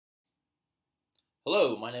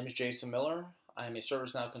Hello, my name is Jason Miller. I am a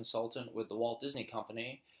ServiceNow consultant with the Walt Disney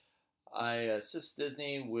Company. I assist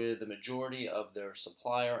Disney with the majority of their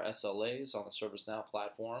supplier SLAs on the ServiceNow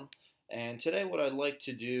platform. And today what I'd like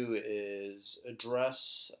to do is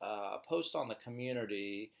address a post on the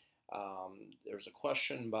community. There's a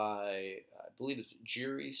question by, I believe it's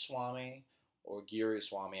Giri Swami or Giri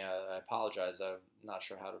Swami. I apologize, I'm not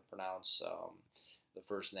sure how to pronounce the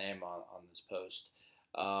first name on this post.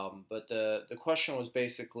 But the question was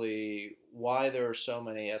basically why there are so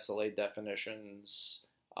many SLA definitions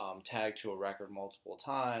tagged to a record multiple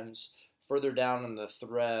times. Further down in the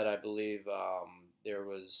thread, I believe there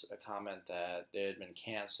was a comment that they had been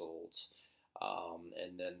canceled,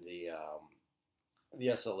 and then the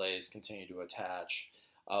SLAs continue to attach.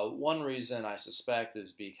 One reason I suspect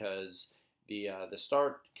is because the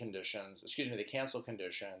start conditions, excuse me, the cancel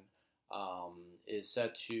condition is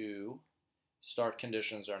set to start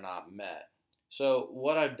conditions are not met. So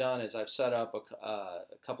what I've done is I've set up a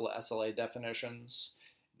couple of SLA definitions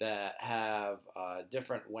that have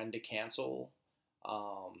different when to cancel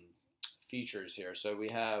features here. So we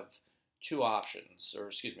have two options, or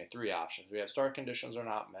excuse me, three options. We have start conditions are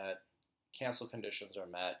not met, cancel conditions are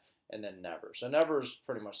met, and then never. So never is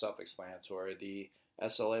pretty much self-explanatory. The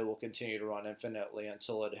SLA will continue to run infinitely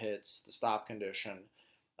until it hits the stop condition,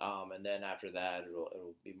 and then after that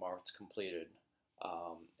it'll be marked completed.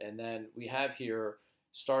 And then we have here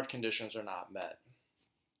start conditions are not met.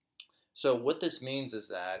 So what this means is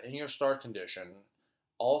that in your start condition,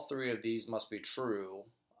 all three of these must be true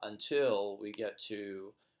until we get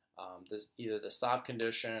to either the stop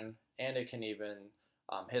condition, and it can even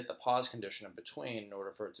hit the pause condition in between in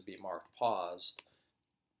order for it to be marked paused.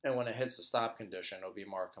 And when it hits the stop condition, it'll be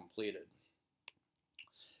marked completed.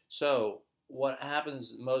 So what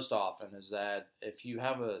happens most often is that if you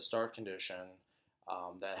have a start condition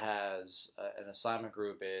that has an assignment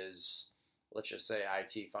group is, let's just say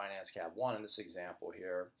IT Finance Cab 1 in this example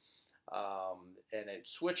here, and it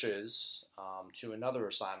switches to another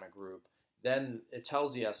assignment group, then it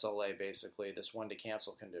tells the SLA basically this when to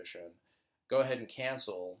cancel condition, go ahead and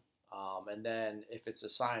cancel, and then if it's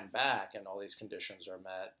assigned back and all these conditions are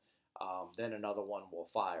met, then another one will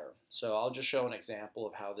fire. So I'll just show an example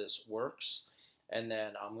of how this works, and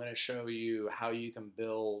then I'm going to show you how you can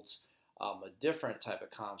build a different type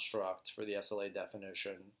of construct for the SLA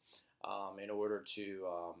definition in order to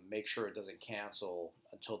make sure it doesn't cancel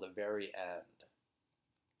until the very end.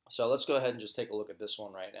 So let's go ahead and just take a look at this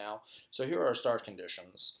one right now. So here are our start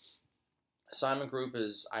conditions. Assignment group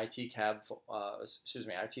is IT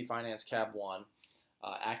Finance Cab 1.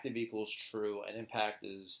 Active equals true, and impact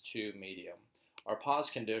is to medium. Our pause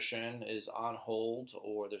condition is on hold,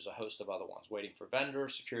 or there's a host of other ones, waiting for vendor,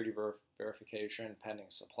 security verification, pending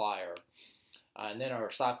supplier. And then our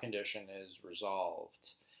stop condition is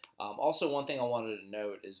resolved. Also, one thing I wanted to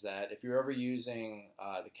note is that if you're ever using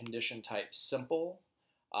the condition type simple,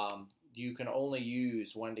 you can only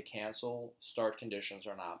use when to cancel. Start conditions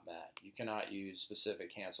are not met. You cannot use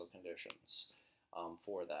specific cancel conditions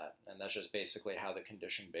for that. And that's just basically how the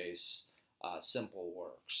condition-based simple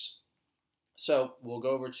works. So we'll go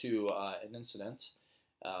over to an incident.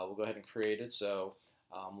 We'll go ahead and create it. So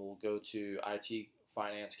we'll go to IT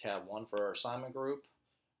Finance Cab 1 for our assignment group.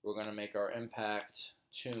 We're going to make our impact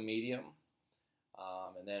to medium,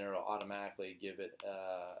 and then it'll automatically give it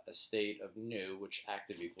a state of new, which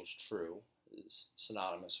active equals true is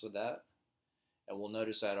synonymous with that. And we'll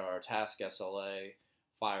notice that our task SLA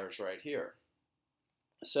fires right here.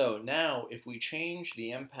 So now if we change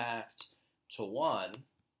the impact to 1,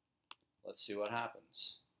 let's see what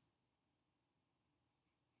happens.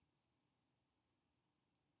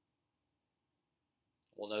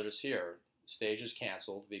 We'll notice here, stage is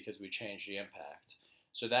canceled because we changed the impact.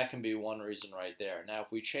 So that can be one reason right there. Now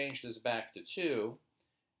if we change this back to 2,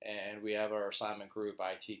 and we have our assignment group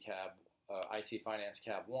IT Finance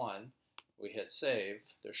Cab 1, we hit save,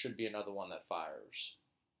 there should be another one that fires.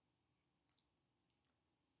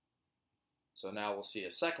 So now we'll see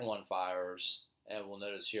a second one fires, and we'll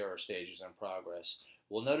notice here our stage is in progress.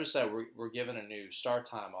 We'll notice that we're given a new start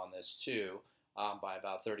time on this too, by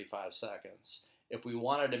about 35 seconds. If we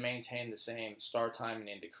wanted to maintain the same start time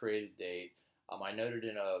and the created date, I noted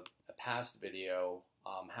in a past video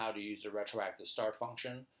how to use the retroactive start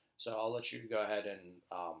function. So I'll let you go ahead and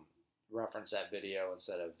reference that video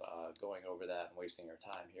instead of going over that and wasting your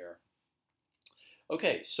time here.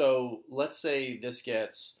 Okay, so let's say this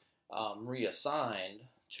gets reassigned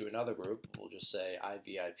to another group. We'll just say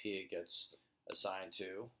IVIP gets assigned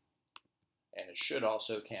to, and it should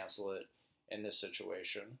also cancel it in this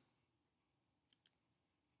situation.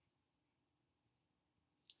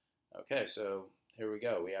 Okay, so here we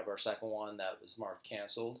go. We have our second one that was marked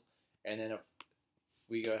canceled. And then if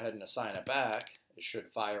we go ahead and assign it back, it should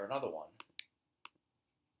fire another one.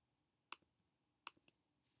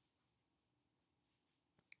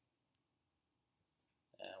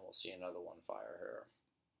 And we'll see another one fire here.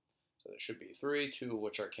 So there should be 3, 2 of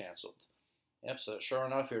which are canceled. Yep, so sure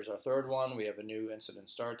enough, here's our third one. We have a new incident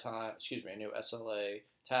start time, a new SLA,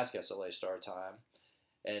 task SLA start time.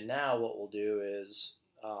 And now what we'll do is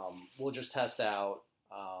we'll just test out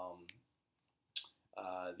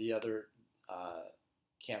the other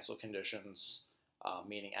cancel conditions,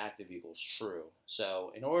 meaning active equals true.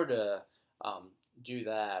 So in order to do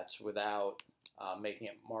that without making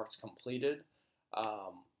it marked completed,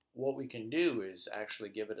 what we can do is actually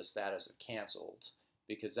give it a status of canceled,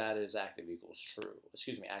 because that is active equals true.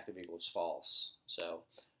 Active equals false. So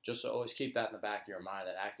just to always keep that in the back of your mind,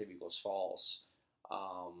 that active equals false,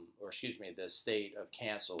 the state of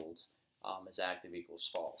canceled is active equals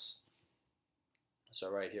false. So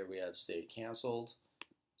right here we have state canceled.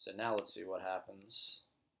 So now let's see what happens.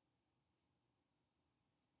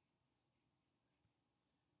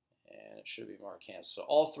 And it should be marked canceled. So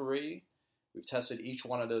all 3, we've tested each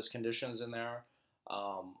one of those conditions in there.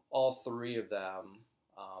 All 3 of them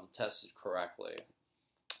tested correctly.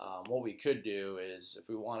 What we could do is, if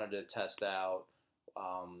we wanted to test out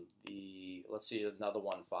let's see another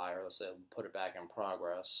one fire, let's say put it back in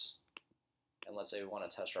progress, and let's say we want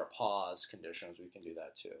to test our pause conditions, we can do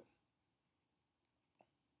that too.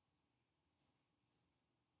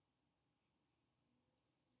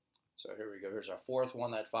 So here we go, here's our 4th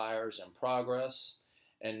one that fires in progress.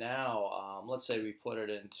 And now, let's say we put it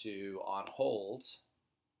into on hold.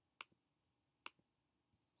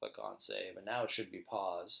 Click on save, and now it should be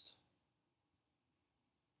paused.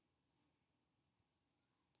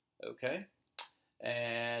 Okay,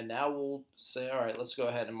 and now we'll say, all right, let's go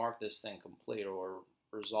ahead and mark this thing complete, or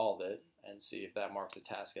resolve it, and see if that marks the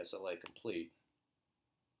task SLA complete.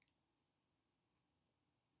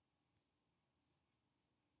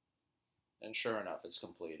 And sure enough, it's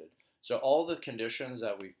completed. So all the conditions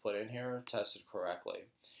that we've put in here tested correctly.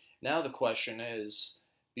 Now the question is,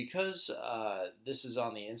 because this is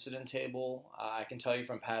on the incident table, I can tell you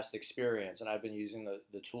from past experience, and I've been using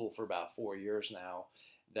the tool for about 4 years now,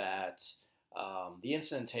 that the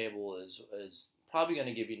incident table is probably going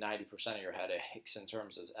to give you 90% of your headaches in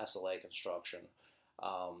terms of SLA construction,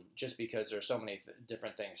 just because there's so many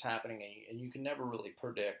different things happening, and you can never really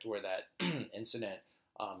predict where that incident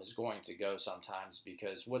is going to go sometimes,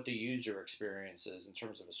 because what the user experiences in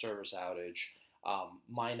terms of a service outage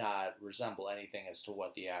might not resemble anything as to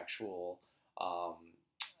what the actual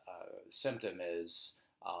symptom is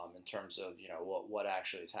in terms of what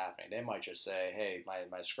actually is happening. They might just say, hey,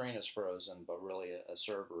 my screen is frozen, but really a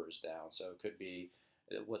server is down. So it could be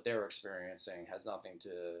what they're experiencing has nothing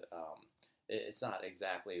to, it's not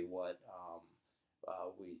exactly what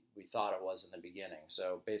we thought it was in the beginning.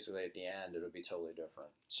 So basically at the end it'll be totally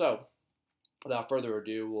different. So without further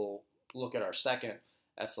ado, we'll look at our second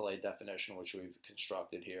SLA definition, which we've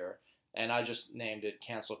constructed here, and I just named it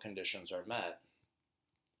cancel conditions are met.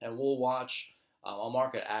 And we'll watch, I'll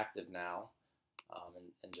mark it active now,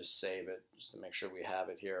 and just save it just to make sure we have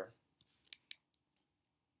it here.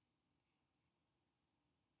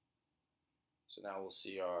 So now we'll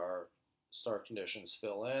see our start conditions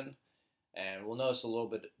fill in, and we'll notice a little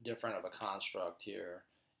bit different of a construct here,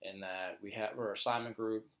 in that we have our assignment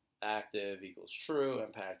group active equals true,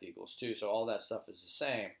 impact equals 2, so all that stuff is the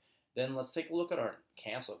same. Then let's take a look at our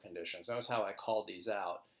cancel conditions. Notice how I called these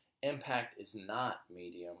out. Impact is not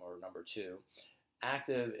medium, or number 2.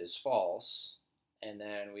 Active is false, and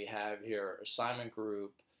then we have here assignment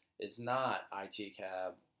group is not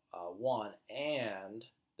ITCAB 1, and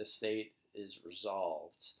the state is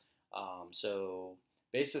resolved. So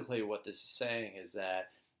basically what this is saying is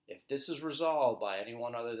that if this is resolved by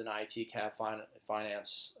anyone other than IT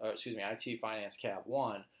Finance Cab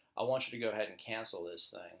 1, I want you to go ahead and cancel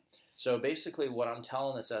this thing. So basically what I'm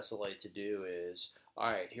telling this SLA to do is,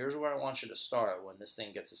 all right, here's where I want you to start when this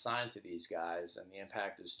thing gets assigned to these guys, and the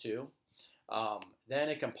impact is 2. Then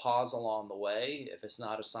it can pause along the way if it's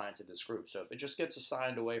not assigned to this group. So if it just gets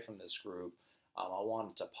assigned away from this group, I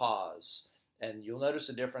want it to pause. And you'll notice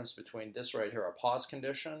a difference between this right here, our pause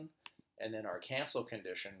condition, and then our cancel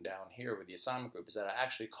condition down here with the assignment group, is that I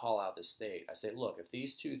actually call out the state. I say, look, if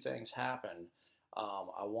these 2 things happen, I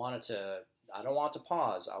don't want it to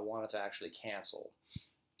pause, I want it to actually cancel.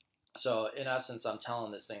 So in essence, I'm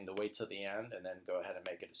telling this thing to wait till the end and then go ahead and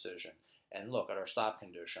make a decision. And look at our stop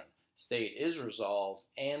condition. State is resolved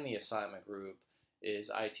and the assignment group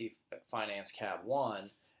is IT Finance Cab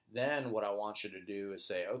 1. Then what I want you to do is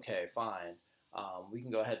say, okay, fine, we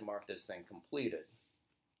can go ahead and mark this thing completed.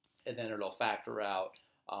 And then it'll factor out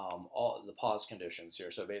all the pause conditions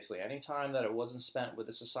here. So basically any time that it wasn't spent with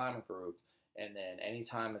this assignment group, and then any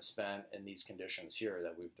time it's spent in these conditions here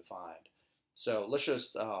that we've defined. So let's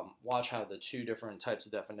just watch how the two different types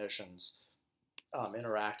of definitions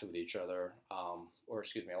interact with each other,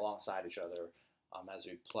 alongside each other as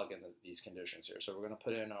we plug in these conditions here. So we're going to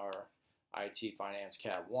put in our IT Finance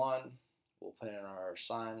Cap 1. We'll put in our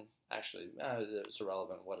assign. Actually, it's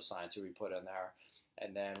irrelevant what assign to we put in there.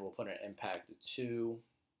 And then we'll put an impact 2.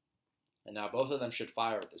 And now both of them should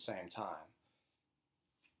fire at the same time.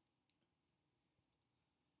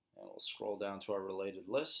 And we'll scroll down to our related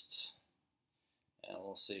list. And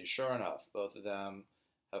we'll see, sure enough, both of them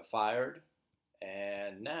have fired.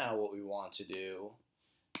 And now what we want to do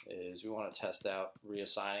is we want to test out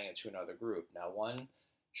reassigning it to another group. Now one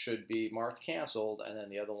should be marked canceled, and then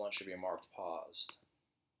the other one should be marked paused.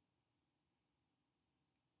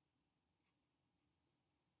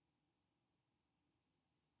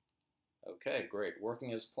 Okay, great.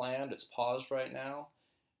 Working as planned. It's paused right now.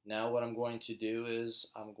 Now what I'm going to do is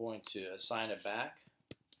I'm going to assign it back.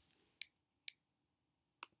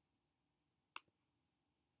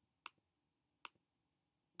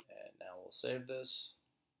 And now we'll save this.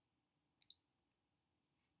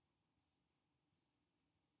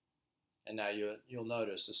 And now you'll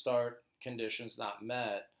notice the start condition's not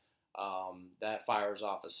met. That fires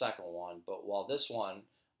off a second one. But while this one,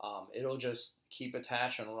 it'll just keep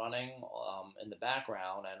attached and running in the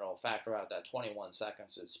background, and it'll factor out that 21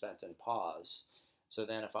 seconds it's spent in pause. So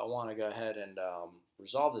then if I want to go ahead and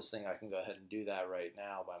resolve this thing, I can go ahead and do that right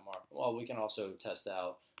now by marking. Well, we can also test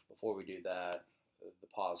out, before we do that, the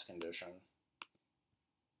pause condition.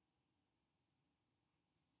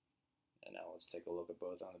 And now let's take a look at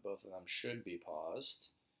both of them. Both of them should be paused.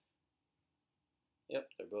 Yep,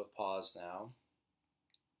 they're both paused now.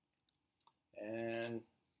 And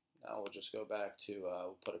now we'll just go back to,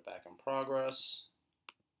 we'll put it back in progress.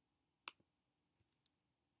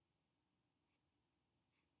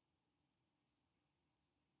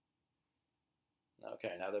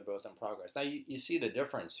 Okay, now they're both in progress. Now you see the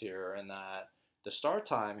difference here in that the start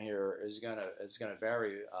time here is gonna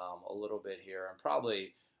vary a little bit here, and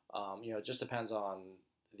probably it just depends on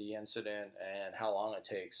the incident and how long it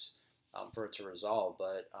takes for it to resolve.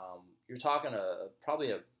 But you're talking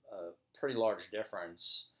probably a pretty large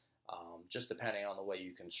difference, just depending on the way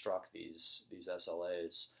you construct these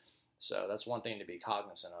SLAs. So that's one thing to be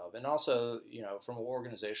cognizant of. And also, from an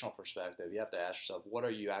organizational perspective, you have to ask yourself, what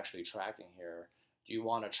are you actually tracking here? Do you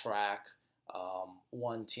want to track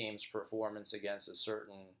one team's performance against a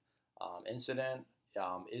certain incident?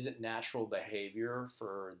 Is it natural behavior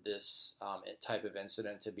for this type of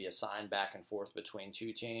incident to be assigned back and forth between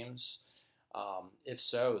two teams? If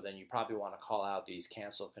so, then you probably want to call out these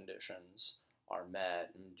cancel conditions are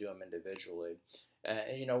met and do them individually.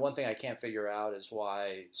 And one thing I can't figure out is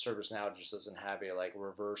why ServiceNow just doesn't have a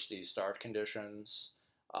reverse these start conditions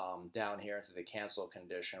down here into the cancel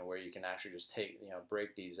condition, where you can actually just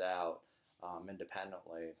break these out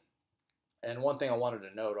independently. And one thing I wanted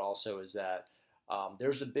to note also is that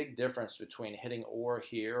there's a big difference between hitting OR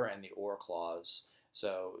here and the OR clause.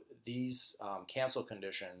 So these cancel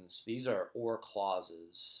conditions, these are OR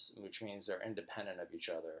clauses, which means they're independent of each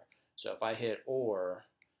other. So if I hit OR,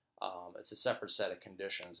 it's a separate set of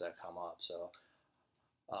conditions that come up. So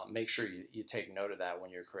make sure you take note of that when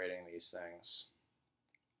you're creating these things.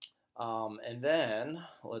 And then,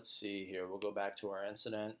 let's see here, we'll go back to our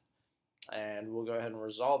incident, and we'll go ahead and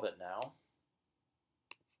resolve it now.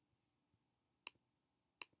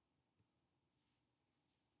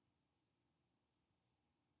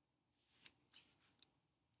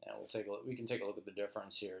 And we can take a look at the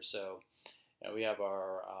difference here. So we have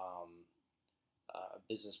our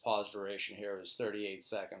business pause duration here is 38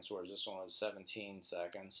 seconds, whereas this one was 17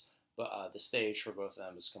 seconds. But the stage for both of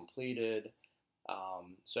them is completed.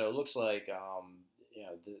 So it looks like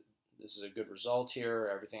this is a good result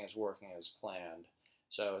here. Everything is working as planned.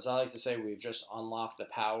 So as I like to say, we've just unlocked the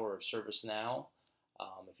power of ServiceNow.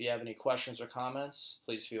 If you have any questions or comments,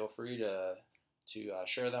 please feel free to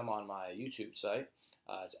share them on my YouTube site.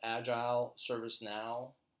 It's Agile ServiceNow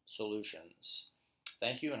Solutions.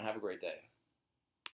 Thank you and have a great day.